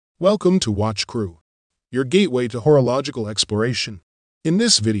Welcome to Watch Crew, your gateway to horological exploration. In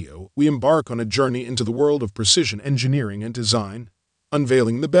this video, we embark on a journey into the world of precision engineering and design,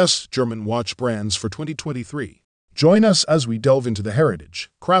 unveiling the best German watch brands for 2023. Join us as we delve into the heritage,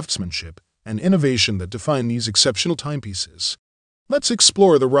 craftsmanship, and innovation that define these exceptional timepieces. Let's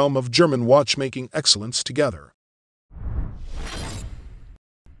explore the realm of German watchmaking excellence together.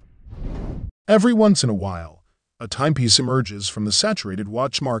 Every once in a while, a timepiece emerges from the saturated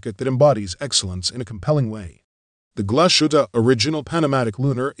watch market that embodies excellence in a compelling way. The Glashütte original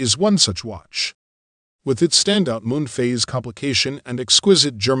PanoMaticLunar is one such watch. With its standout moon phase complication and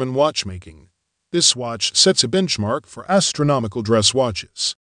exquisite German watchmaking, this watch sets a benchmark for astronomical dress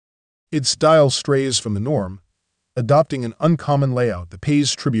watches. Its dial strays from the norm, adopting an uncommon layout that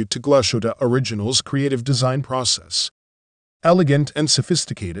pays tribute to Glashütte Original's creative design process. Elegant and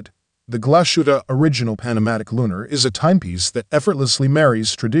sophisticated, the Glashütte Original PanoMaticLunar is a timepiece that effortlessly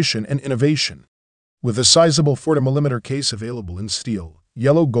marries tradition and innovation. With a sizable 40mm case available in steel,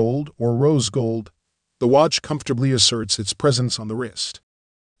 yellow gold, or rose gold, the watch comfortably asserts its presence on the wrist.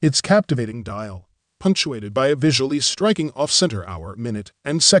 Its captivating dial, punctuated by a visually striking off-center hour, minute,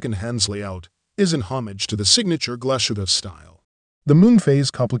 and second hands layout, is in homage to the signature Glashütte style. The moon phase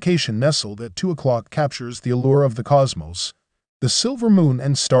complication nestled at 2 o'clock captures the allure of the cosmos, the silver moon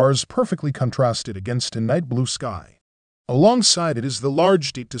and stars perfectly contrasted against a night blue sky. Alongside it is the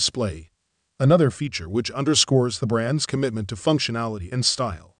large date display, another feature which underscores the brand's commitment to functionality and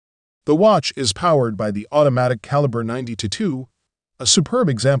style. The watch is powered by the automatic caliber 90-2, a superb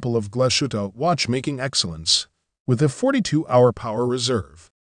example of Glashütte watchmaking excellence, with a 42-hour power reserve.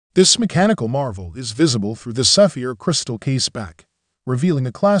 This mechanical marvel is visible through the sapphire crystal case back, revealing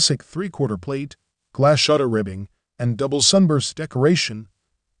a classic 3/4 plate, Glashütte ribbing, and double sunburst decoration,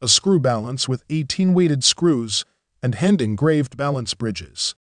 a screw balance with 18 weighted screws, and hand-engraved balance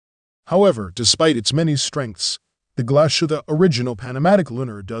bridges. However, despite its many strengths, the Glashütte Original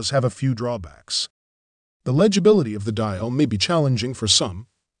PanoMaticLunar does have a few drawbacks. The legibility of the dial may be challenging for some,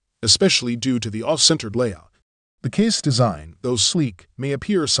 especially due to the off-centered layout. The case design, though sleek, may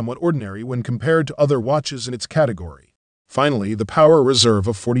appear somewhat ordinary when compared to other watches in its category. Finally, the power reserve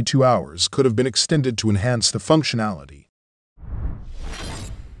of 42 hours could have been extended to enhance the functionality.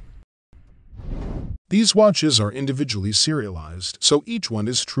 These watches are individually serialized, so each one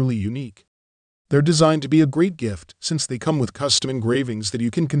is truly unique. They're designed to be a great gift since they come with custom engravings that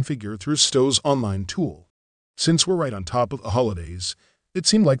you can configure through Stowa's online tool. Since we're right on top of the holidays, it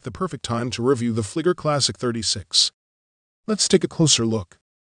seemed like the perfect time to review the Flieger Classic 36. Let's take a closer look.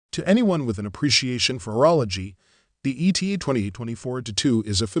 To anyone with an appreciation for horology, the ETA 2824-2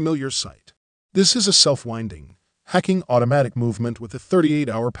 is a familiar sight. This is a self-winding, hacking automatic movement with a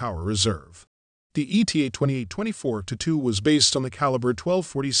 38-hour power reserve. The ETA 2824-2 was based on the caliber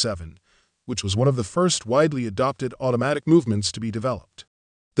 1247, which was one of the first widely adopted automatic movements to be developed.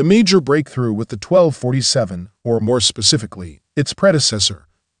 The major breakthrough with the 1247, or more specifically, its predecessor,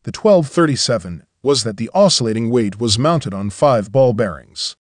 the 1237, was that the oscillating weight was mounted on 5 ball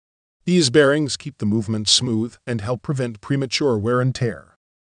bearings. These bearings keep the movement smooth and help prevent premature wear and tear.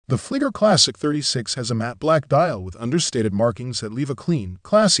 The Flieger Classic 36 has a matte black dial with understated markings that leave a clean,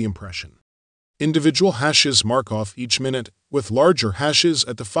 classy impression. Individual hashes mark off each minute, with larger hashes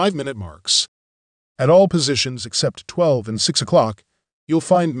at the 5-minute marks. At all positions except 12 and 6 o'clock, you'll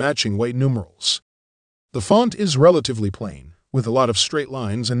find matching white numerals. The font is relatively plain, with a lot of straight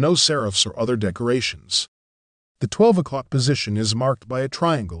lines and no serifs or other decorations. The 12 o'clock position is marked by a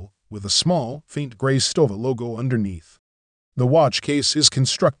triangle, with a small, faint gray Stowa logo underneath. The watch case is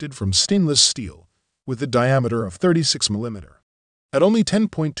constructed from stainless steel, with a diameter of 36 mm. At only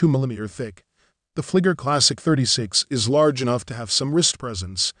 10.2 mm thick, the Flieger Classic 36 is large enough to have some wrist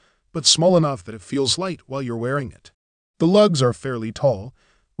presence, but small enough that it feels light while you're wearing it. The lugs are fairly tall,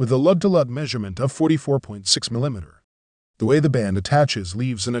 with a lug-to-lug measurement of 44.6 mm. The way the band attaches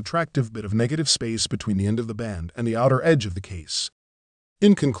leaves an attractive bit of negative space between the end of the band and the outer edge of the case.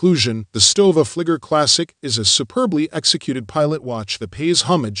 In conclusion, the Stowa Flieger Classic is a superbly executed pilot watch that pays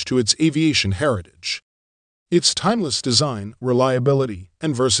homage to its aviation heritage. Its timeless design, reliability,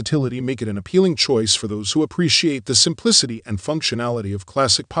 and versatility make it an appealing choice for those who appreciate the simplicity and functionality of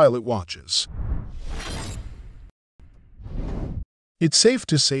classic pilot watches. It's safe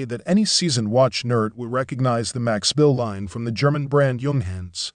to say that any seasoned watch nerd will recognize the Max Bill line from the German brand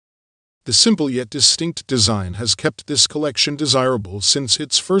Junghans. The simple yet distinct design has kept this collection desirable since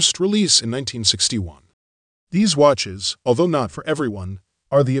its first release in 1961. These watches, although not for everyone,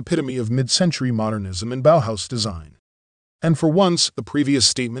 are the epitome of mid-century modernism and Bauhaus design. And for once, the previous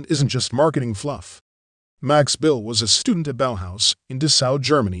statement isn't just marketing fluff. Max Bill was a student at Bauhaus in Dessau,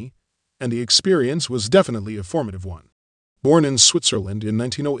 Germany, and the experience was definitely a formative one. Born in Switzerland in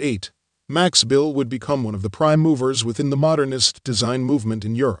 1908, Max Bill would become one of the prime movers within the modernist design movement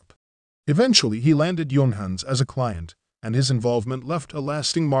in Europe. Eventually, he landed Junghans as a client, and his involvement left a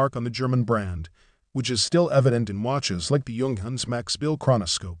lasting mark on the German brand, which is still evident in watches like the Junghans Max Bill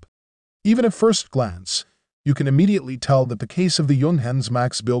Chronoscope. Even at first glance, you can immediately tell that the case of the Junghans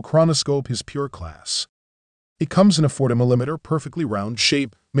Max Bill Chronoscope is pure class. It comes in a 40mm perfectly round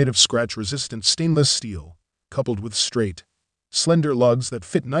shape made of scratch-resistant stainless steel, coupled with straight, slender lugs that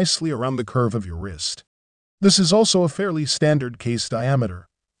fit nicely around the curve of your wrist. This is also a fairly standard case diameter,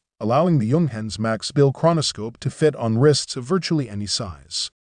 allowing the Junghans Max Bill Chronoscope to fit on wrists of virtually any size.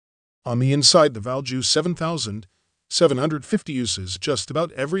 On the inside, the Valjoux 7750 uses just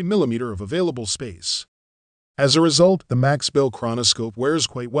about every millimeter of available space. As a result, the Max Bill Chronoscope wears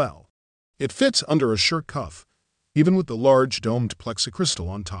quite well. It fits under a shirt cuff, even with the large domed plexicrystal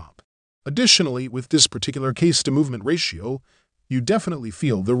on top. Additionally, with this particular case-to-movement ratio, you definitely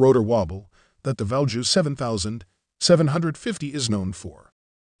feel the rotor wobble that the Valjoux 7750 is known for.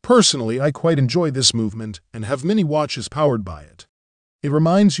 Personally, I quite enjoy this movement and have many watches powered by it. It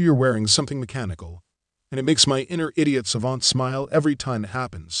reminds you you're wearing something mechanical, and it makes my inner idiot savant smile every time it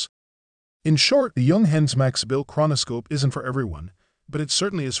happens. In short, the Junghans Max Bill Chronoscope isn't for everyone, but it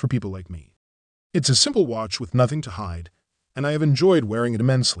certainly is for people like me. It's a simple watch with nothing to hide, and I have enjoyed wearing it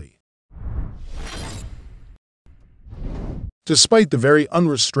immensely. Despite the very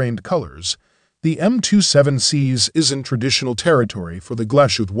unrestrained colors, the M27Cs is in traditional territory for the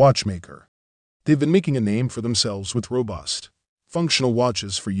Glashütte watchmaker. They've been making a name for themselves with robust, functional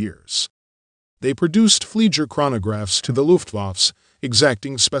watches for years. They produced Flieger chronographs to the Luftwaffe's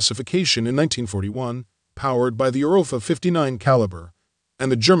exacting specification in 1941, powered by the Europa 59 caliber, and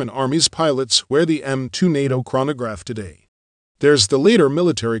the German Army's pilots wear the M2 NATO chronograph today. There's the later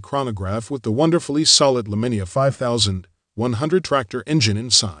military chronograph with the wonderfully solid Lumenia 5100 tractor engine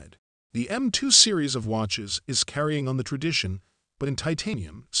inside. The M2 series of watches is carrying on the tradition, but in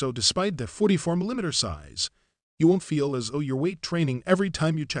titanium, so despite the 44mm size, you won't feel as though you're weight training every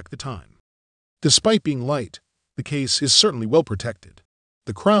time you check the time. Despite being light, the case is certainly well protected.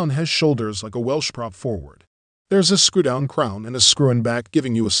 The crown has shoulders like a Welsh prop forward. There's a screw-down crown and a screw-in back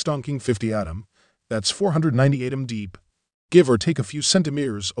giving you a stonking 50 atom, that's 498 m deep, give or take a few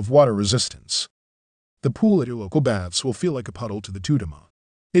centimeters of water resistance. The pool at your local baths will feel like a puddle to the Tutima.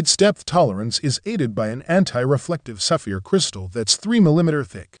 Its depth tolerance is aided by an anti-reflective sapphire crystal that's 3mm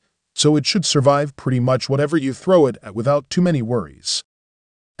thick, so it should survive pretty much whatever you throw it at without too many worries.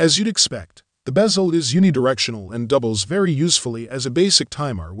 As you'd expect, the bezel is unidirectional and doubles very usefully as a basic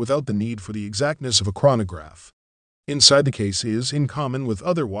timer without the need for the exactness of a chronograph. Inside the case is, in common with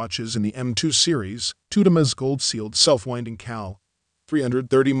other watches in the M2 series, Tutima's gold-sealed self-winding Cal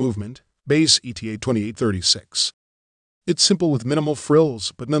 330 movement, base ETA 2836. It's simple with minimal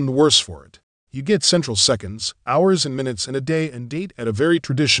frills, but none the worse for it. You get central seconds, hours and minutes, and a day and date at a very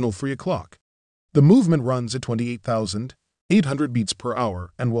traditional 3 o'clock. The movement runs at 28,800 beats per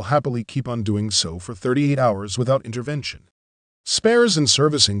hour and will happily keep on doing so for 38 hours without intervention. Spares and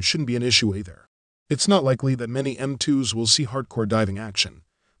servicing shouldn't be an issue either. It's not likely that many M2s will see hardcore diving action,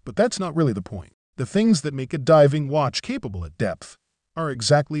 but that's not really the point. The things that make a diving watch capable at depth are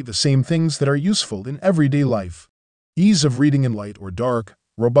exactly the same things that are useful in everyday life. Ease of reading in light or dark,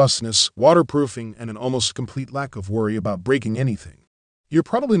 robustness, waterproofing, and an almost complete lack of worry about breaking anything. You're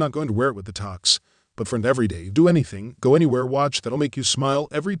probably not going to wear it with the tux, but for an everyday, do anything, go anywhere watch that'll make you smile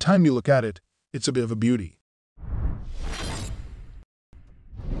every time you look at it, it's a bit of a beauty.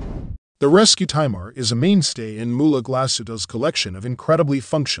 The Rescue-Timer is a mainstay in Müller Glashütte's collection of incredibly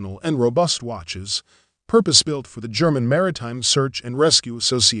functional and robust watches, purpose-built for the German Maritime Search and Rescue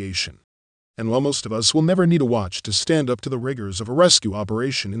Association. And while most of us will never need a watch to stand up to the rigors of a rescue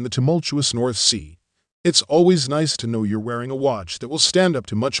operation in the tumultuous North Sea, it's always nice to know you're wearing a watch that will stand up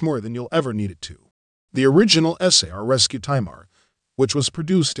to much more than you'll ever need it to. The original SAR Rescue-Timer, which was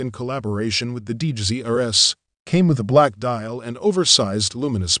produced in collaboration with the DGZRS, came with a black dial and oversized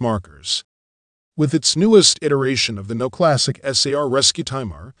luminous markers. With its newest iteration of the no-classic SAR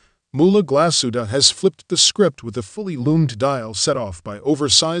Rescue-Timer, Müller Glashütte has flipped the script with a fully loomed dial set off by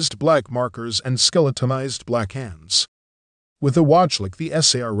oversized black markers and skeletonized black hands. With a watch like the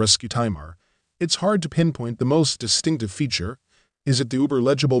SAR Rescue-Timer, it's hard to pinpoint the most distinctive feature. Is it the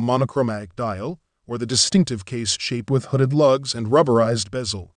uber-legible monochromatic dial, or the distinctive case shape with hooded lugs and rubberized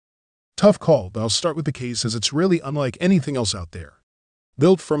bezel? Tough call, but I'll start with the case as it's really unlike anything else out there.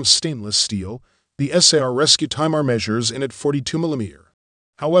 Built from stainless steel, the SAR Rescue-Timer measures in at 42mm.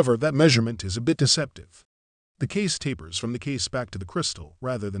 However, that measurement is a bit deceptive. The case tapers from the case back to the crystal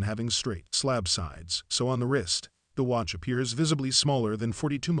rather than having straight slab sides, so on the wrist, the watch appears visibly smaller than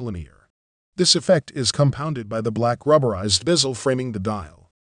 42mm. This effect is compounded by the black rubberized bezel framing the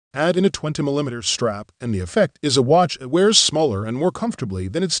dial. Add in a 20mm strap, and the effect is a watch that wears smaller and more comfortably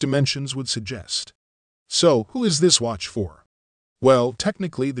than its dimensions would suggest. So, who is this watch for? Well,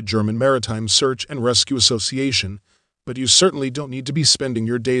 technically the German Maritime Search and Rescue Association, but you certainly don't need to be spending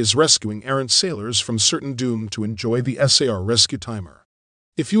your days rescuing errant sailors from certain doom to enjoy the SAR Rescue-Timer.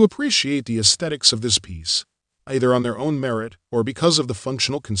 If you appreciate the aesthetics of this piece, either on their own merit or because of the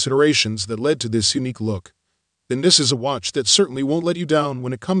functional considerations that led to this unique look, then this is a watch that certainly won't let you down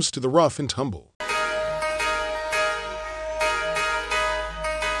when it comes to the rough and tumble.